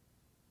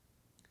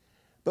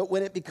 But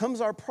when it becomes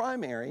our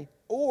primary,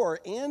 or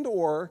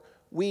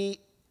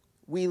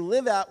we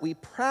live out, we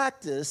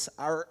practice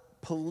our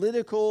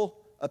political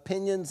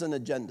opinions and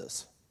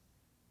agendas.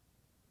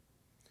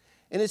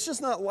 And it's just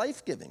not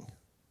life-giving.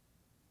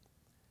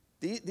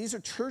 These are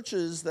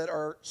churches that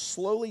are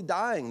slowly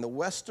dying. The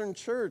Western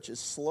church is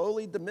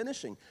slowly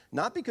diminishing,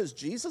 not because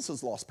Jesus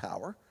has lost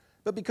power,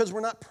 but because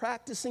we're not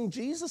practicing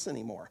Jesus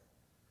anymore.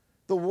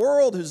 The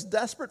world, who's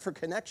desperate for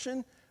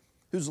connection,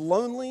 who's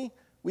lonely,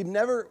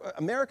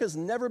 America's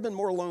never been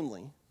more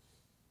lonely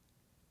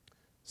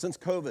since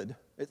COVID,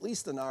 at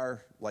least in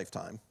our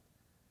lifetime.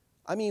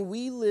 I mean,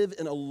 we live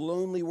in a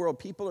lonely world.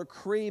 People are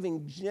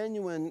craving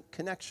genuine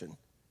connection.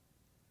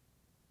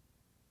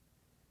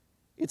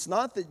 It's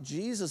not that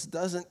Jesus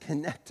doesn't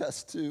connect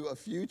us to a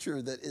future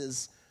that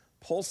is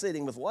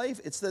pulsating with life.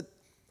 It's that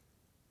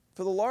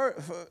for the large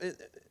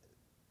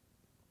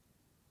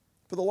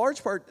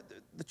part,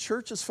 the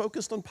church is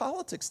focused on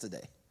politics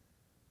today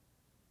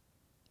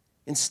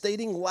and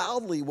stating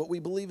loudly what we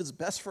believe is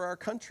best for our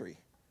country.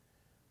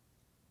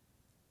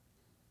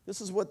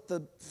 This is what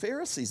the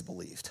Pharisees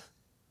believed.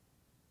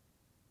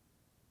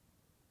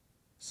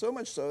 So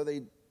much so,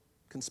 they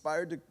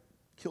conspired to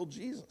kill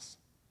Jesus.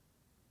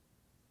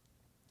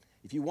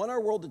 If you want our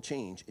world to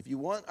change, if you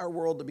want our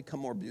world to become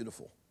more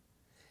beautiful,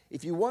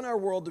 if you want our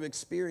world to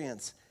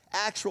experience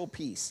actual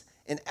peace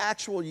and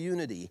actual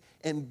unity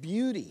and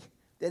beauty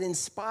that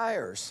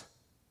inspires,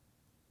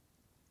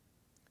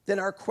 then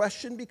our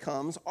question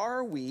becomes,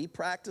 are we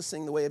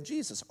practicing the way of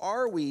Jesus?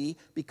 Are we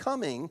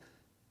becoming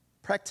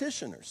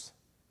practitioners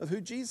of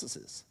who Jesus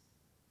is?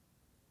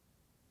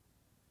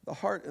 The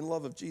heart and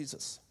love of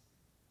Jesus.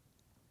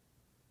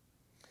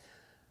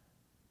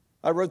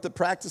 I wrote that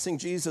practicing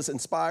Jesus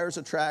inspires,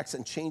 attracts,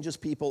 and changes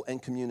people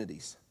and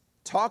communities.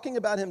 Talking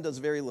about him does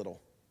very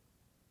little.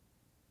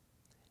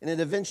 And it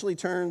eventually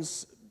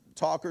turns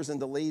talkers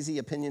into lazy,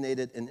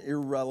 opinionated, and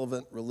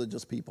irrelevant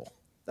religious people.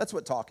 That's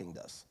what talking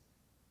does.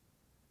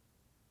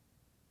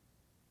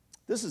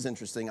 This is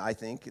interesting, I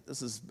think. This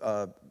has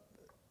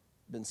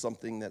been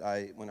something that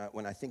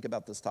when I think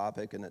about this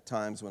topic, and at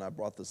times when I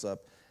brought this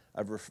up,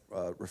 I've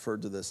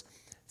referred to this.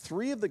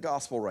 3 of the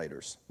gospel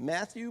writers,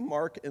 Matthew,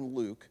 Mark, and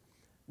Luke,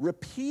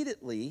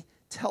 repeatedly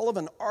tell of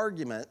an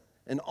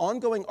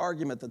ongoing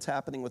argument that's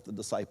happening with the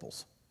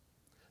disciples.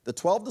 The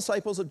 12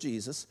 disciples of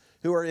Jesus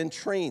who are in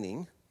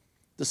training.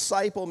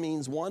 Disciple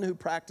means one who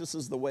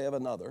practices the way of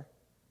another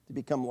to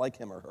become like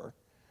him or her.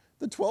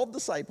 The 12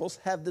 disciples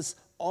have this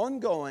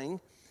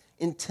ongoing,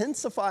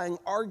 intensifying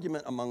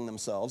argument among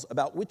themselves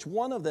about which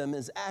one of them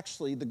is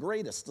actually the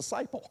greatest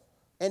disciple.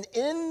 And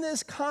in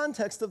this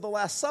context of the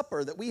Last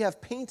Supper that we have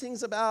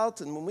paintings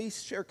about, and when we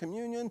share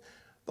communion,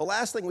 the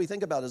last thing we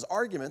think about is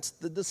arguments.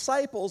 The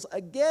disciples,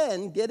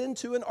 again, get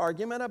into an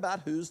argument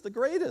about who's the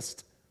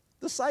greatest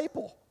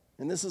disciple.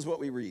 And this is what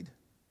we read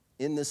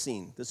in this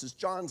scene. This is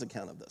John's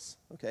account of this,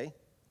 okay?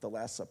 The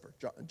Last Supper,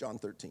 John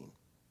 13.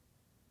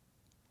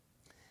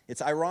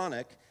 It's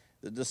ironic.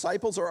 The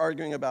disciples are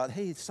arguing about,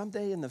 hey,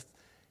 someday in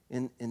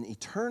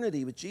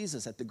eternity with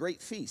Jesus at the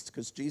great feast,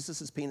 because Jesus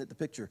has painted the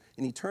picture.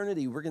 In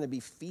eternity, we're going to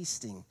be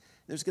feasting.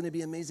 There's going to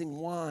be amazing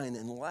wine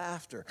and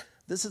laughter.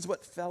 This is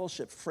what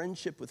fellowship,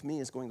 friendship with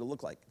me is going to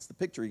look like. It's the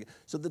picture.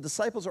 So the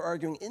disciples are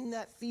arguing, in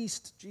that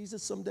feast,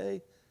 Jesus,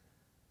 someday,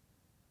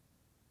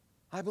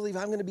 I believe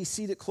I'm going to be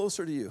seated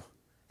closer to you.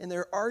 And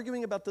they're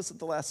arguing about this at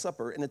the Last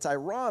Supper. And it's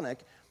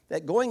ironic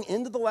that going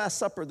into the Last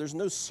Supper, there's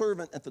no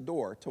servant at the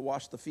door to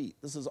wash the feet.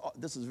 This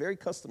is very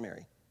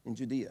customary in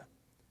Judea.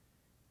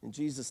 In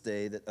Jesus'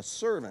 day, that a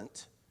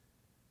servant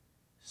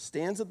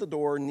stands at the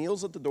door,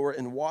 kneels at the door,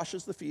 and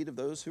washes the feet of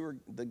those who are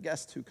the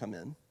guests who come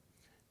in.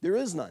 There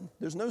is none.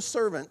 There's no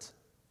servant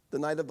the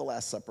night of the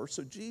Last Supper.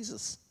 So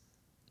Jesus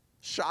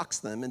shocks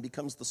them and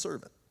becomes the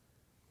servant.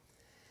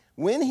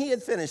 When he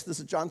had finished, this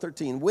is John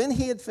 13, when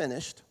he had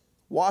finished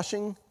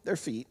washing their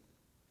feet,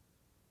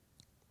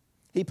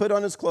 he put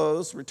on his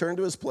clothes, returned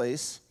to his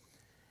place,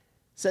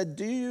 said,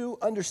 "Do you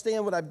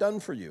understand what I've done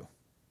for you?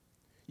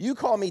 You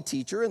call me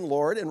teacher and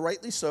Lord, and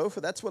rightly so,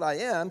 for that's what I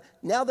am.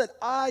 Now that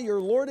I, your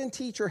Lord and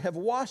teacher, have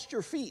washed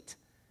your feet."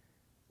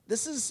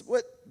 This is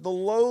what the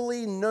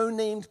lowly,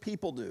 no-named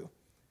people do.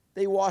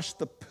 They wash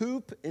the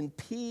poop and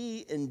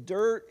pee and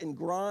dirt and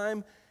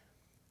grime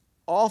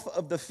off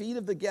of the feet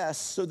of the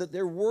guests so that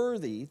they're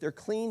worthy, they're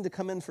clean to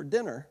come in for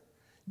dinner.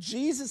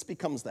 Jesus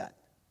becomes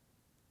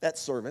that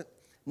servant.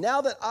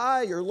 Now that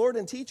I, your Lord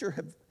and teacher,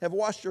 have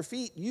washed your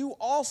feet, you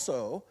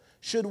also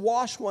should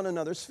wash one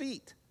another's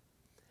feet.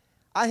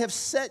 I have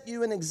set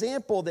you an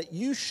example that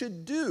you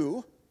should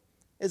do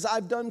as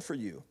I've done for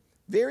you.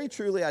 Very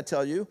truly, I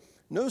tell you,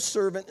 no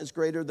servant is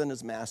greater than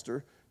his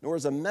master, nor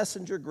is a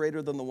messenger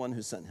greater than the one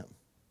who sent him.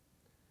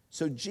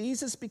 So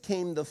Jesus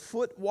became the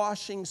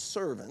foot-washing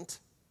servant.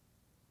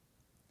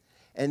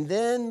 And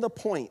then the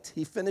point,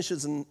 he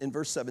finishes in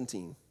verse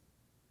 17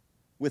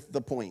 with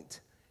the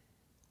point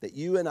that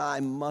you and I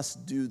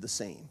must do the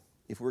same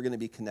if we're going to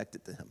be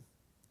connected to him,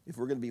 if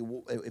we're going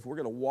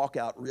to walk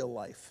out real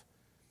life.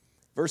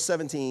 Verse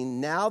 17,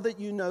 now that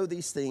you know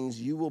these things,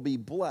 you will be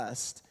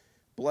blessed.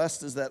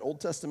 Blessed is that Old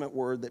Testament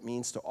word that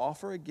means to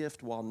offer a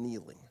gift while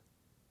kneeling.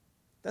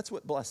 That's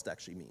what blessed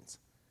actually means,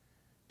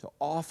 to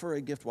offer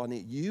a gift while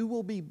kneeling. You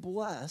will be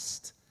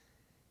blessed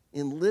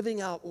in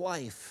living out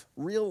life,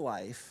 real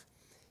life,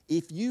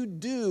 if you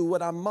do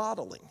what I'm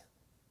modeling.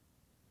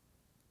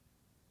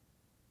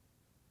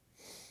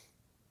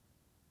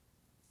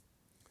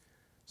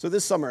 So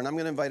this summer, and I'm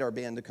going to invite our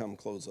band to come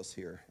close us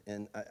here,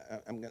 and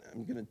I'm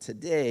going to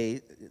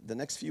today, the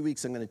next few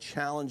weeks, I'm going to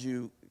challenge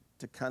you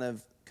to kind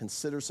of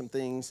consider some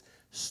things,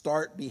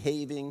 start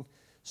behaving,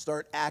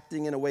 start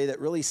acting in a way that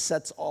really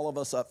sets all of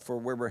us up for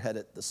where we're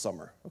headed this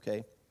summer,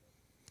 okay?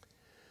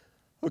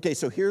 Okay,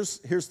 so here's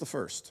the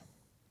first.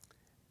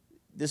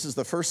 This is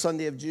the first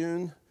Sunday of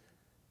June.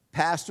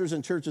 Pastors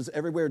and churches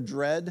everywhere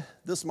dread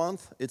this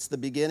month. It's the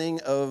beginning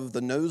of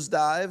the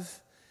nosedive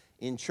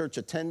in church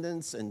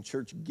attendance and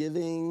church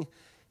giving,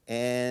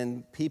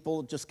 and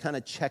people just kind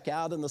of check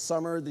out in the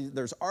summer.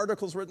 There's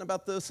articles written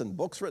about this and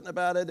books written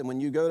about it, and when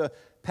you go to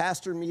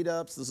pastor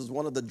meetups, this is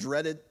one of the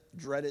dreaded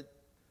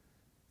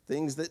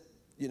things that,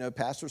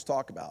 pastors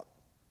talk about.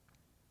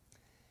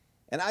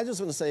 And I just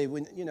want to say,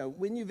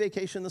 when you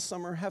vacation this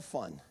summer, have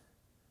fun.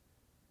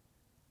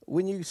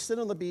 When you sit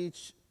on the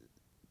beach,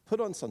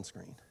 put on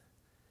sunscreen,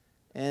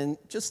 and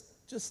just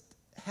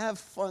have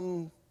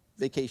fun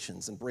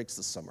vacations and breaks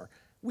this summer.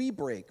 We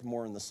break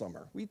more in the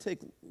summer. We take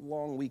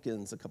long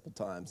weekends a couple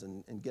times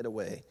and get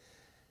away.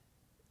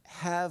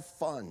 Have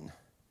fun,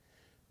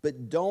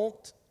 but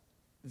don't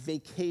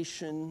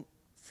vacation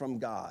from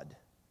God.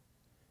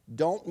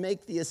 Don't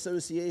make the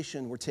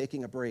association, we're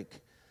taking a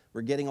break,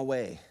 we're getting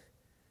away,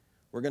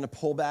 we're going to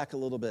pull back a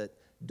little bit.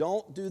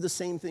 Don't do the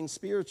same thing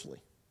spiritually.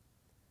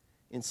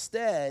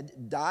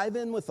 Instead, dive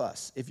in with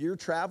us. If you're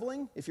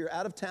traveling, if you're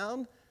out of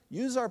town,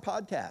 use our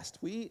podcast.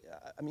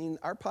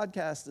 Our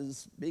podcast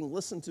is being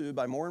listened to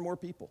by more and more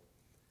people.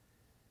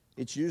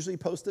 It's usually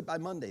posted by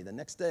Monday, the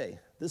next day.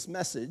 This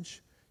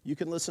message you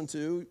can listen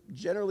to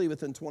generally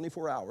within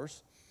 24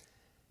 hours.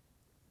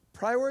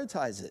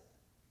 Prioritize it.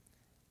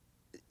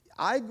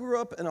 I grew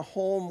up in a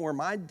home where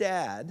my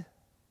dad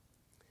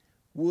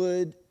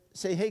would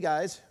say, hey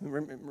guys,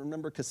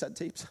 remember cassette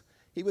tapes?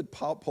 He would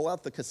pull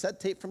out the cassette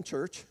tape from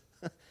church,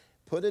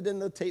 put it in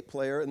the tape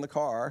player in the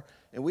car,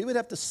 and we would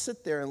have to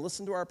sit there and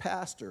listen to our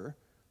pastor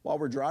while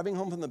we're driving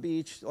home from the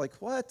beach. Like,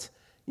 what?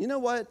 You know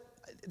what?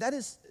 That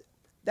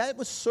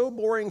was so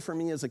boring for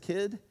me as a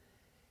kid,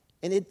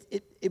 and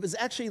it was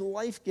actually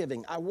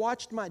life-giving. I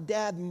watched my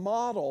dad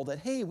model that,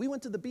 hey, we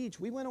went to the beach,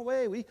 we went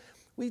away,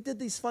 we did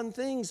these fun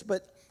things,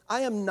 but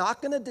I am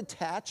not going to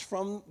detach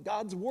from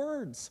God's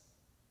words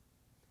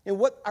and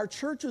what our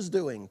church is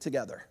doing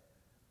together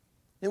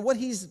and what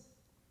he's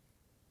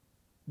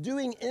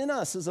doing in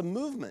us as a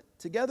movement,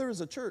 together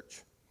as a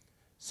church.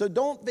 So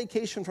don't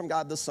vacation from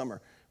God this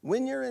summer.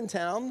 When you're in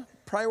town,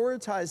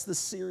 prioritize this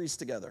series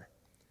together.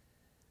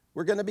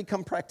 We're going to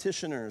become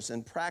practitioners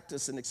and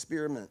practice and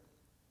experiment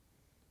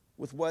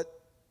with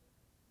what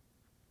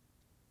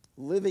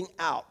living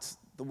out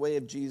the way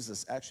of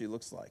Jesus actually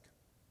looks like.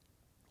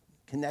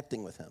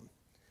 Connecting with him.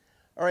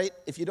 All right,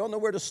 if you don't know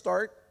where to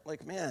start,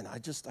 like, man, I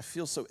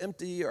feel so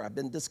empty or I've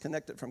been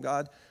disconnected from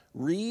God,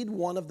 read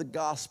one of the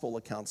gospel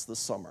accounts this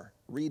summer.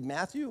 Read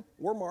Matthew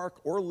or Mark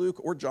or Luke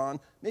or John.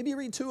 Maybe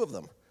read 2 of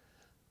them,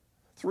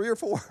 3 or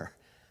 4.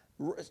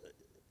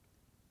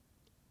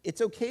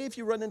 It's okay if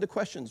you run into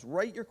questions.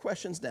 Write your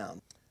questions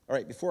down. All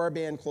right, before our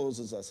band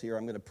closes us here,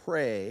 I'm going to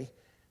pray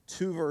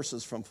 2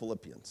 verses from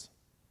Philippians.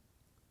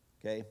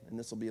 Okay, and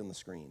this will be on the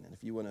screen. And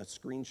if you want to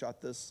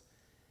screenshot this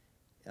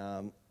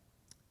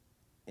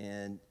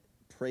and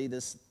pray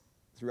this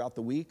throughout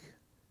the week,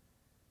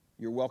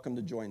 you're welcome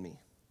to join me.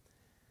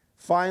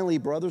 Finally,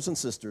 brothers and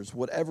sisters,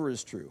 whatever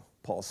is true,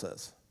 Paul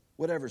says,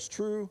 whatever is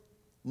true,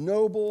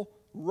 noble,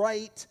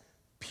 right,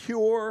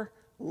 pure,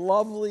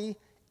 lovely,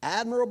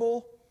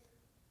 admirable,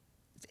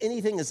 if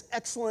anything is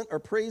excellent or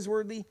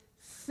praiseworthy,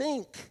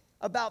 think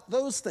about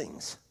those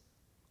things.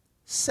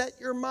 Set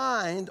your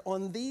mind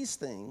on these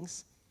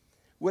things.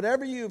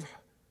 Whatever you've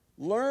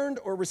learned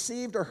or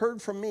received or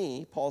heard from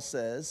me, Paul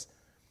says,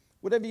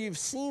 whatever you've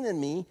seen in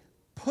me,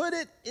 put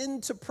it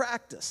into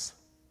practice.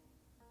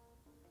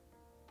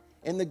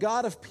 And the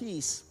God of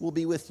peace will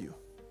be with you.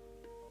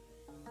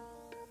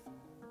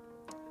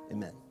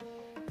 Amen.